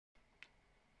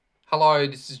Hello,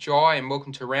 this is Jai and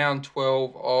welcome to round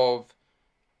 12 of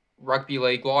Rugby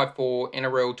League live for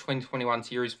NRL 2021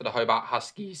 series for the Hobart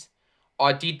Huskies.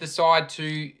 I did decide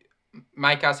to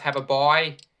make us have a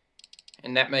bye,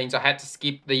 and that means I had to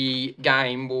skip the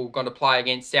game we were going to play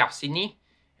against South Sydney,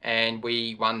 and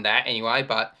we won that anyway,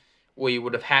 but we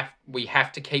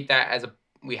have to keep that as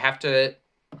we have to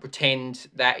pretend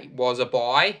that it was a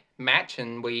bye match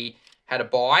and we had a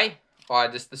bye. I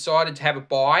just decided to have a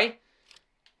bye,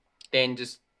 then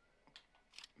just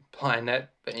playing that.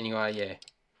 But anyway, yeah.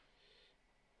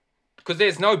 Because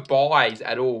there's no buys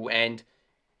at all, and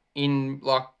in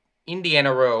the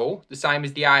NRL, the same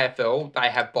as the AFL, they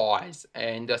have buys.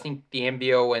 And I think the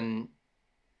NBL and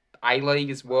A-League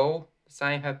as well, the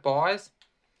same have buys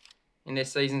in their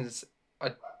seasons.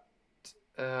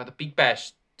 The Big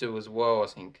Bash do as well, I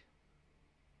think.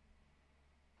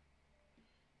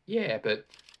 Yeah, but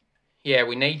yeah,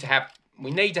 we need to have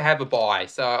a bye.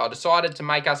 So I decided to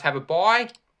make us have a bye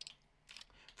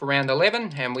for round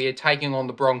 11, and we are taking on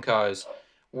the Broncos.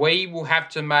 We'll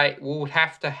have a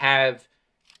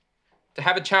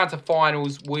chance of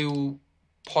finals. We'll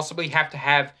possibly have to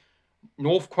have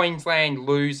North Queensland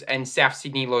lose and South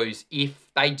Sydney lose. If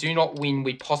they do not win,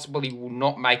 we possibly will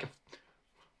not make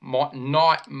might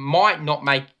not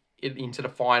make it into the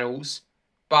finals.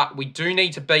 But we do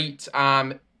need to beat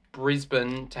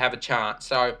Brisbane to have a chance.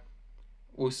 So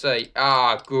we'll see.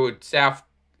 Good.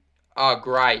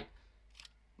 Great.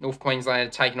 North Queensland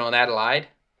are taking on Adelaide.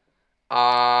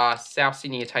 South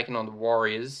Sydney are taking on the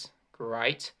Warriors.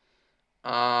 Great.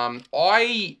 I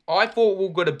thought we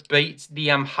were going to beat the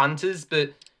Hunters,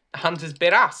 but the Hunters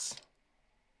bet us.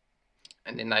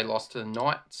 And then they lost to the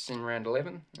Knights in round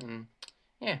 11. And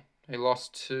yeah, they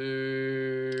lost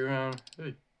to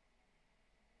who?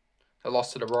 They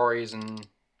lost to the Warriors in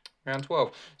round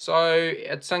 12. So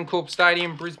at Suncorp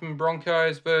Stadium, Brisbane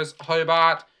Broncos versus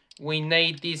Hobart. We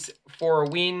need this for a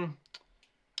win.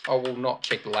 I will not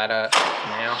check the ladder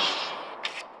now.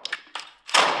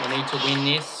 We need to win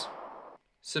this.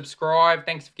 Subscribe.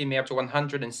 Thanks for getting me up to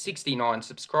 169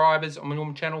 subscribers on my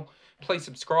normal channel. Please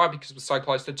subscribe because we're so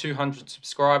close to 200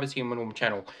 subscribers here on my normal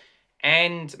channel.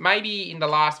 And maybe in the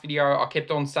last video, I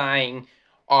kept on saying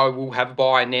I will have a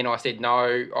bye, and then I said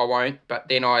no, I won't. But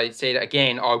then I said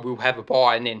again, I will have a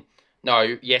bye, and then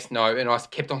no, yes, no. And I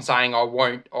kept on saying I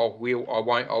won't, I will, I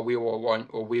won't, I will, I won't,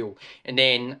 I will. And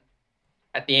then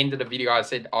at the end of the video, I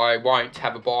said I won't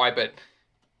have a bye, but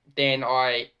then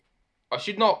I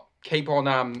should not keep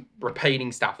on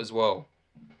repeating stuff as well.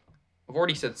 I've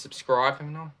already said subscribe,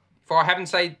 haven't I? If I haven't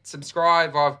said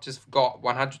subscribe, I've just got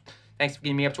 100. Thanks for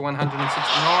getting me up to 169,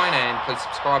 and please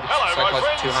subscribe because it's so close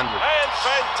to 200.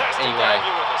 Anyway,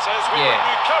 yeah,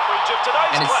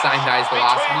 and it's the same day as the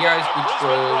last videos,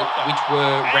 which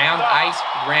were round 8,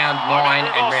 round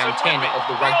 9, and round 10 of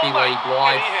the Rugby League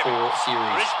Live 4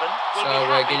 series. So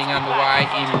we're getting underway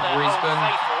in Brisbane,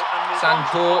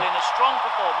 Suncorp,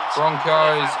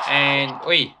 Broncos, and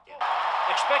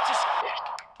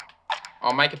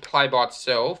I'll make it play by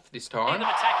itself this time to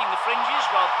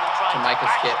make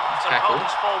us get tackled.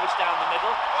 Forwards down the middle,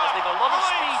 as they've a lot of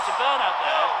speed to burn out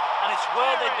there, and it's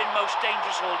where they've been most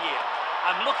dangerous all year.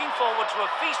 I'm looking forward to a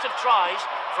feast of tries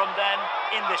from them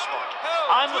in this one.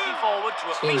 I'm looking forward to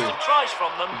a feast of tries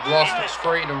from them in this one.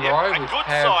 Three in a row. We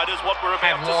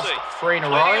have lost 3 in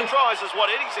a row.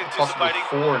 Possibly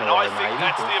 4 in a row, maybe.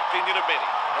 Definitely 3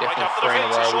 in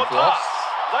a row we've lost.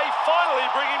 They finally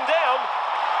bring him down.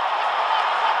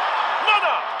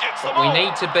 But we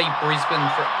need to beat Brisbane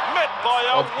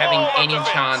of having any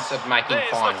chance of making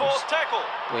finals.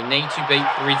 We need to beat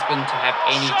Brisbane to have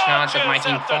any chance of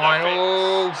making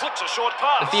finals.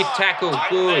 The 5th tackle,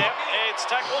 good. It's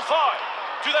tackle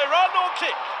 5. Do they run or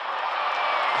kick?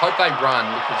 I hope they run,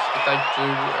 because if they do,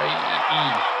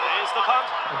 Here's the punt.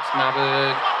 it's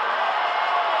smothered.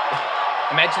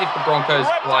 Imagine if the Broncos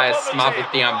player smothered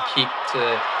the kick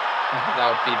to.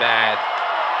 That would be bad.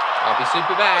 That'll be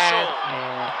super bad.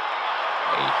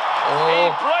 He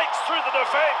breaks through the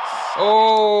defence.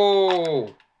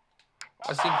 Oh!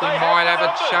 I think we might have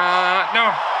a chance. No!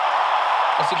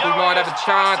 I think we might have a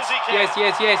chance. Yes,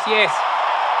 yes, yes, yes.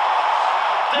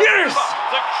 Yes!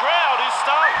 The crowd is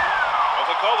starting.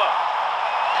 Over.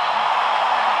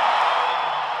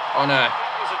 Oh no.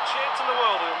 There's a chance in the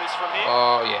world he'll miss from here.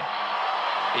 Oh yeah.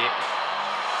 Yeah.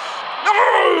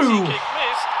 No! Kick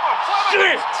missed.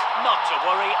 Shit! Not to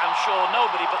worry, I'm sure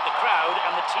nobody but the crowd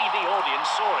and the TV audience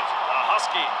saw it. The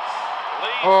Huskies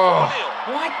lead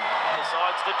 4-0. What?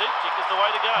 Decides the deep kick is the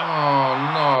way to go. Oh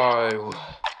no.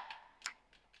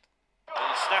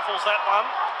 He snaffles that one.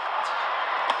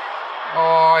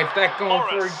 Oh, if that gone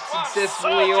through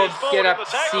successfully, I'll get up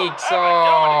to 6.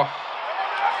 Oh.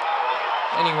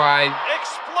 Anyway,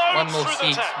 one more 6 will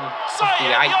just be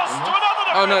 8.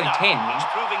 Oh, no, 10. He's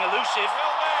proving elusive.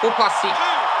 4 plus 6.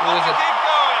 Or is it?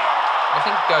 I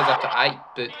think it goes up to 8,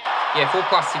 but yeah, 4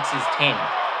 plus 6 is 10.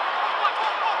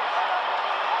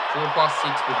 4 plus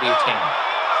 6 would be a 10. 3.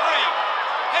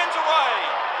 Hands away.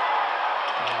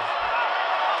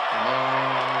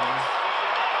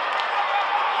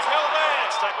 He's held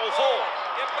there. Tackle 4.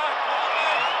 Get back.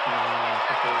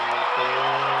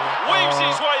 Weaves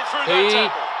his way through that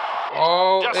tackle.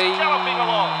 Oh, Just galloping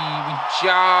along. we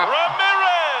just...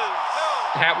 Ramirez.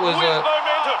 That was With a...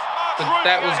 momentum. But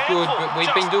that was good, but we've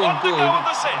been doing good.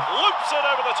 Loops it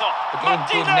over the top. We're doing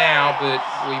good now, but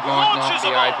we might not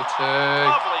be able to.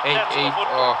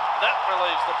 Oh. That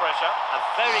relieves the pressure. A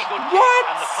very good kick, What?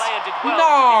 and the player did well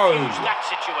No. to defuse that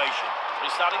situation.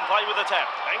 Restarting play with the tap.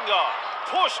 Engard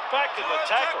pushed back in the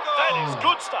tackle. That is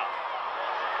good stuff.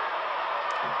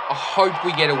 I hope we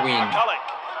get a win. McCulloch.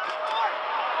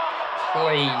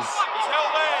 Please.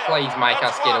 Please make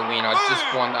us get a win. I just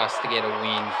want us to get a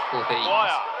win. Please.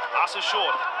 Dwyer. Pass is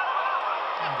short.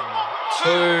 2.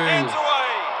 Hands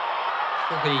away.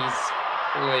 Please.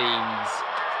 Please.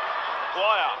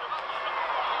 Dwyer.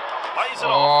 Plays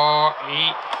it off.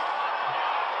 Oh,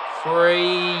 3.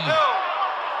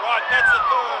 Right, that's the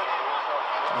third.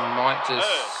 I might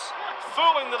just...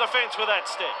 Fooling the defence with that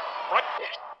step.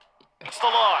 Breaks the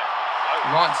line.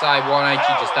 You might say, why don't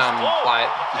you just play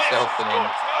it yourself and then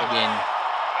again...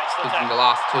 Because in the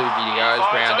last 2 videos,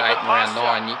 round 8 and round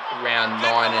 9, round 9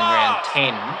 and round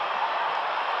 10,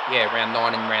 yeah, round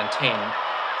 9 and round 10,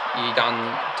 you done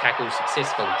tackles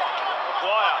successfully.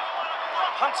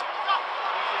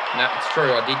 No, it's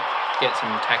true, I did get some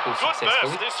tackles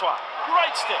successfully. This one.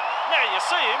 Great step. Now you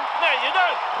see him, now you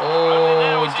don't.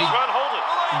 Oh, he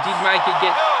did make it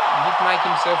get, he did make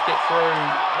himself get through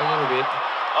a little bit.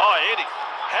 Oh, Eddie,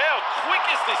 how quick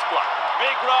is this bloke?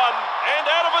 Big run and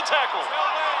out of a tackle.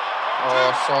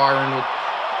 Oh,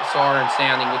 siren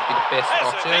sounding would be the best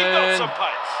option.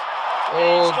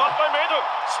 Oh,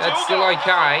 that's still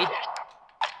okay.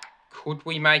 Could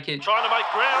we make it?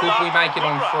 Could we make it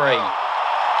on 3?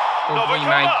 Could we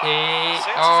make it?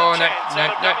 Oh, no.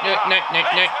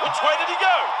 Which way did he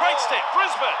go? Great step,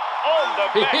 Brisbane. On the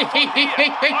back foot here.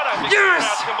 I don't think the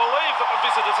crowd can believe that the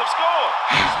visitors have scored.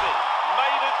 Brisbane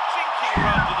made a jinking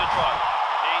run to the try.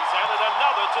 He's added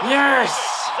another to the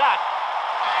that.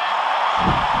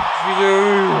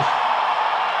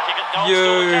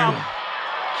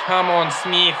 Come on,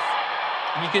 Smith.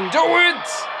 You can do it.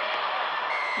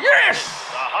 Yes.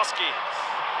 The Huskies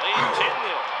lead 10-0.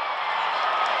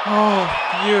 Oh,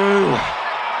 phew.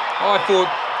 I thought,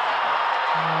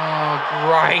 oh,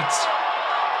 great.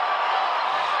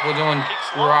 We're doing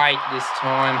great this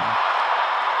time.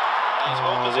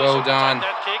 Oh, well done.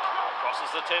 That kick crosses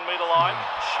the 10-meter line.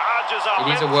 Charges up.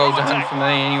 It is a well done for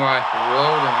me anyway.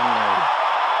 Well done, mate.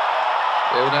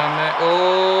 Well done, mate.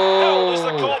 Oh. Is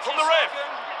the call from the ref.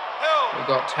 We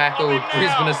got tackled.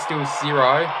 Brisbane is still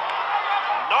 0.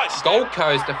 Nice. Gold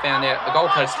Coast, I found out. The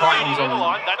Gold Coast Titans on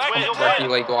Rugby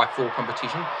League Live 4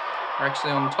 competition are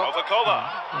actually on top in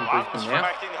Brisbane now.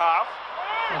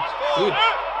 That's good.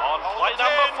 On play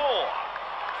number 4.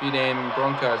 Few damn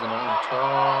Broncos are on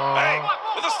top. Bang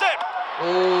with a step.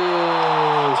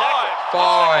 Oh,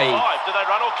 5. Do they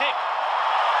run or kick?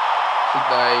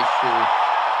 They should.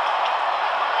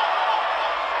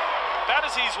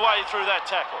 Batters his way through that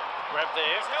tackle. Grab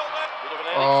there.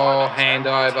 Oh, hand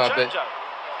over, but it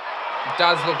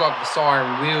does look like the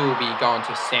siren will be going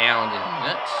to sound in a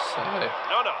minute. So.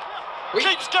 No.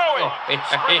 Keeps going. He's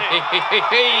got momentum.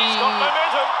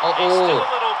 Oh, He's still a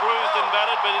little bruised and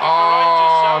battered, but in a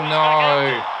oh courageous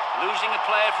no. Losing a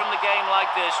player from the game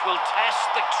like this will test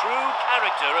the true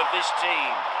character of this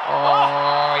team.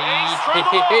 Oh,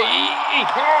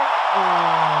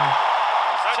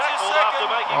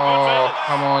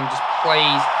 come on, just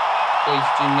please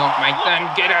do not make them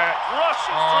get it.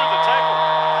 Rushes through the tackle.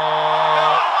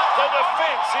 The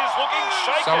defense is looking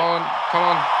shaken. Come on,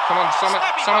 someone.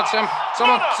 That's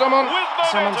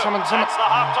the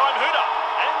half-time hooter.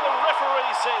 And the referee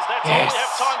says that's all we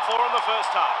have time for in the first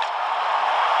half.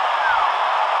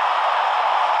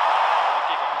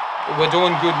 We're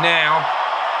doing good now.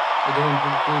 We're doing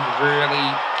good, really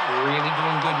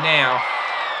doing good now.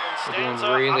 We're doing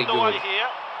really good. Here.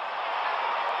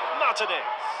 Martinez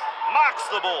marks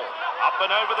the ball up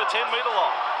and over the 10-meter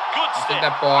line. Good step. I think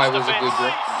that bye was a good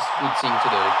thing to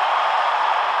do.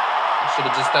 I should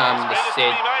have just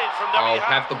said, I'll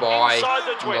have the bye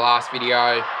in the last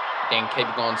video, then keep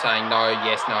going saying no,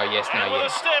 yes, no, yes, no,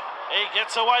 yes. He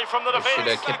gets away from the I defence. should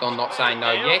have kept on not saying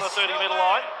no, Here yes. on the 30-metre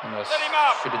line. And I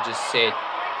should have just said,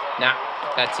 nah,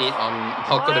 that's it. I'm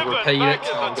not going to Driven repeat back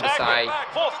it. in I'm the going to say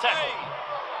tackle. Fourth tackle.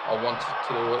 I want to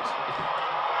do it.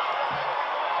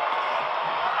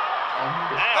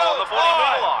 Now on the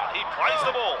 40-metre line, he plays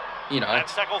the ball. You know,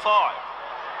 That's tackle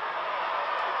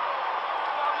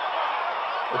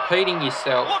 5. repeating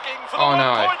yourself. Looking for the Oh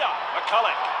no. one-pointer.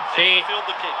 McCulloch. See? Field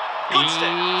the kick. Good step.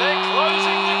 They're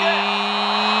closing the gap.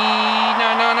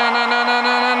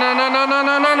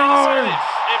 No.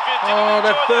 Oh,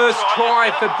 the first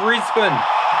try for Brisbane.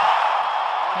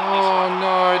 Oh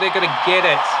no, they're going to get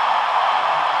it.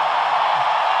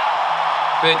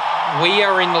 But we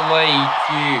are in the lead,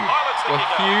 few. We're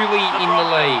fewly in the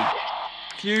lead.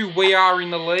 Few, we are in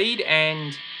the lead,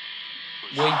 and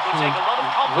we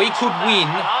could win.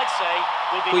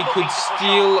 We could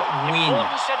still win.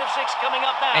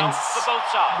 And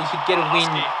we could get a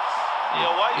win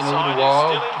in a little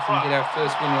while. We can get our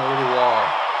first win in a little while.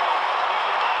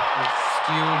 We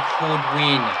still could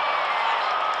win.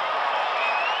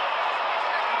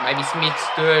 Maybe Smith's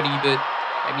dirty, but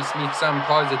maybe Smith's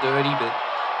clothes are dirty, but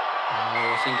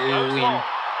I think we will win. I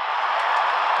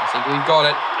think we've got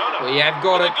it. We have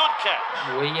got it.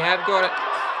 We have got it.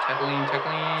 Tackling.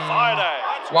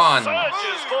 One.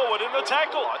 Surges forward in the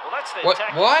tackle. Well, that's their What?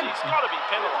 tackle. What? He's got to be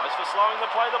penalised for slowing the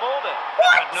play the ball there.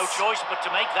 Had no choice but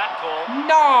to make that call.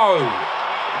 No.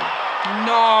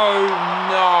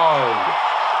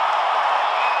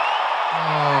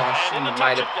 Oh, I shouldn't have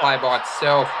made it play by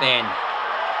itself then.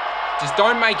 Just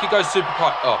don't make it go super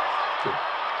close. Oh, good.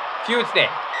 Few, it's there.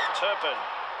 Turpin.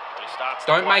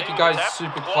 Don't make it go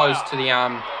super close to the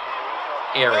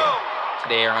area, to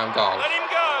their goal. Let him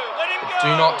go. Let him go. Do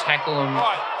not tackle him.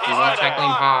 Do not tackle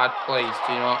him hard, please.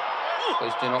 Do not.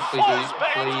 Please do not. Please do. Please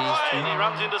do He not.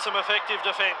 runs into some effective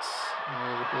defence.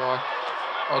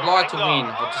 I'd like to win.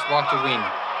 I'd just like to win.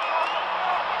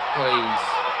 Please.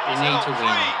 We need to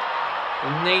win. We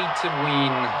need to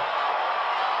win.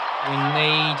 We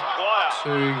need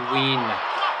to win.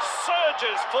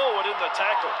 Surges forward in the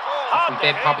tackle. If we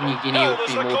bet Papua New Guinea, it would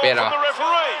be more better.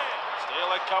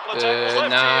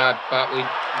 Nah, but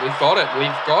we've got it.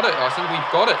 We've got it. I think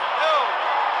we've got it. I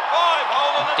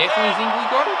definitely think we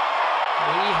got it.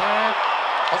 We have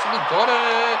possibly got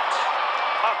it.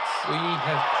 We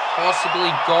have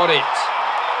possibly got it.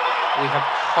 We have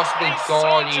possibly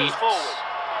got it.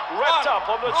 Wrapped up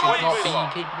on the Should not 20 be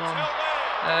keeping on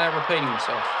repeating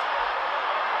myself.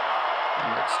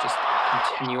 And let's just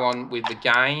continue on with the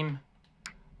game.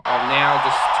 I've now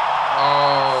just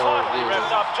Finally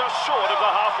wrapped up just short of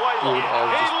the halfway line.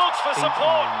 He looks for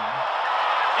support.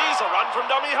 He's a run from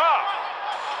dummy half.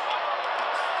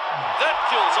 That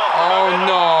kills off. Oh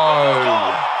no!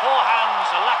 Poor hands,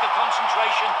 a lack of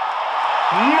concentration.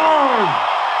 No!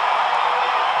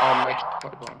 I'll make it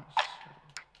quite bonus.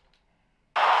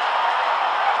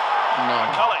 No.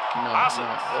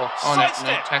 Oh no,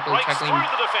 tackle him. Tackle him.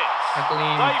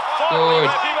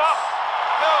 Good.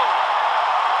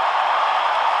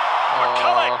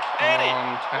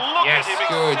 Yes,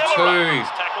 good. 2.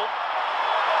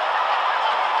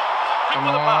 Come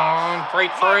on, free.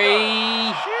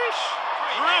 3.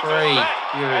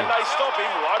 Good.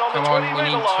 Come on, we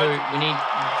need 2. We need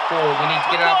 4. We need to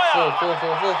get it up. 4.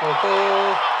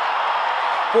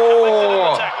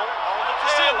 4.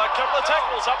 Still a couple of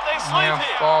tackles up their sleeve Now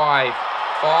here. 5,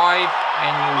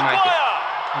 and you'll make it.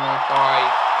 Come on,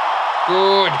 5.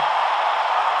 Good.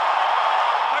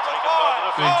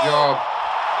 Good job.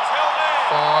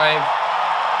 5.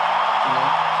 No.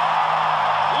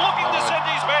 Looking to send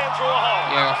his man through a hole.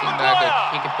 Yeah, I think they're going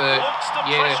to kick it, but Looks to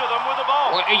yeah. pressure them with the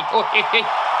ball.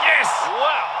 Yes!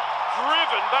 Wow.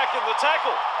 Driven back in the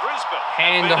tackle. Brisbane.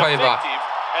 Hand have been over. effective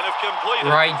and have completed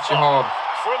Great 5 job.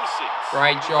 From 6.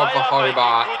 Great job They for are making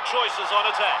Hobart. good choices on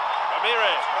attack.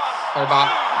 Ramirez. Hobart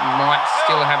might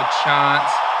still have a chance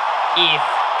if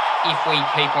we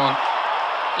keep on.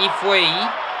 If we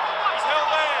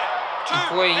have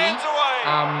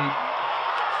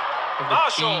a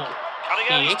Marshall big cutting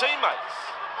out his hit. teammates.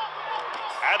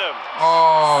 Adam.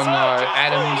 Oh no, Surges forward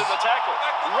Adams. in the tackle.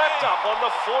 Wrapped up on the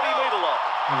 40-metre line.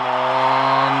 Come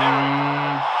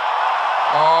on.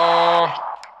 Oh.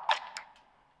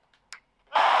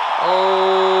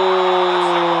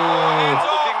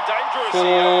 Looking dangerous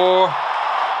here. 4.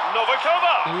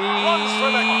 Novikova. Runs for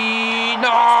that. No,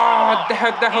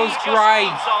 that was great.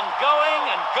 Keeps on going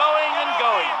and going and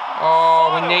going.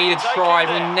 Oh, we need a try.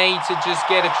 We need to just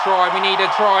get a try. We need a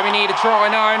try. We need a try.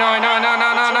 No.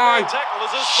 Tackle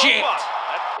is a Shit. one.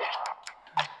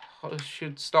 I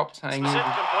should stop saying Set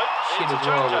complete. shit It's as a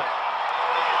well. change.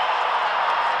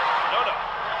 But No.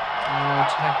 Oh,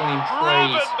 tackle him,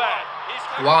 Driven please. back.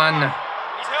 One.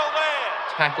 He's held there.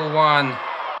 Tackle one.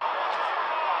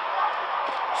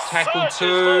 Tackle Surges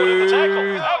forward in the tackle.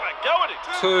 two. Have a go at it.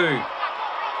 Two.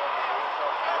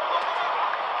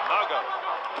 Margo.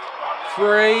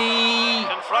 Three.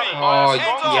 Confronted by Oh, a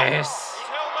strong yes. He's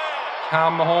held there.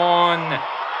 Come on.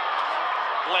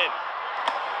 Glenn.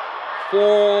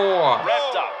 Four.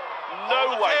 Wrapped up.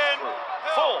 No way through.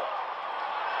 4.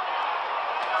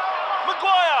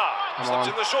 Maguire. Come Slips on.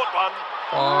 in the short one.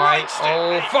 Five. Great step.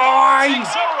 Oh, He five. finds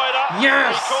the accelerator.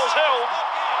 Yes. He calls held.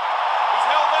 He's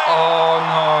held there. Oh,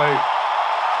 no.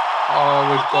 Oh,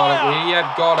 we've got it. We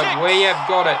have got it. We have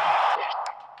got it.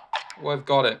 We've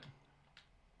got it.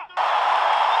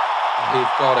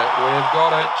 We've got it. We've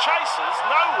got it. Chasers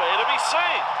nowhere to be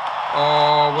seen.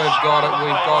 Oh, we've got it.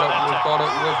 We've got it. We've got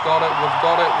it. We've got it. We've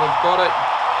got it. We've got it.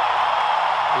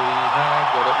 We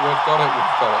have got it. We've got it.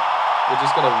 We've got it. We've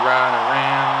just got to run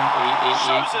around.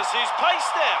 Shows us his pace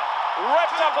now.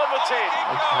 Wrapped up on the 10.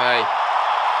 Okay.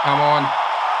 Come on.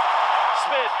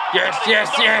 Smith. Yes, cutting yes,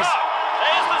 the yes. mark.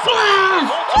 There's the Please.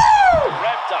 zone.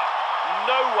 Wrapped up.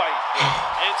 No way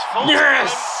through. It's full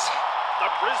Yes. time. The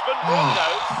Brisbane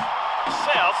Broncos.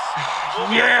 South will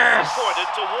be Yes. disappointed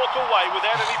to walk away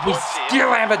without any We points here.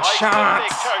 still have a I expect chance.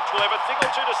 their coach will have a thing or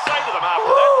two to say to them after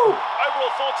Woo. that.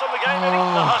 Overall thoughts on the game, Eddie?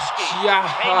 Oh, The Huskies yeah.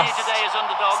 came here today as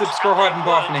underdogs. Subscribe and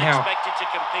bye for weren't now. expected to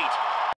compete.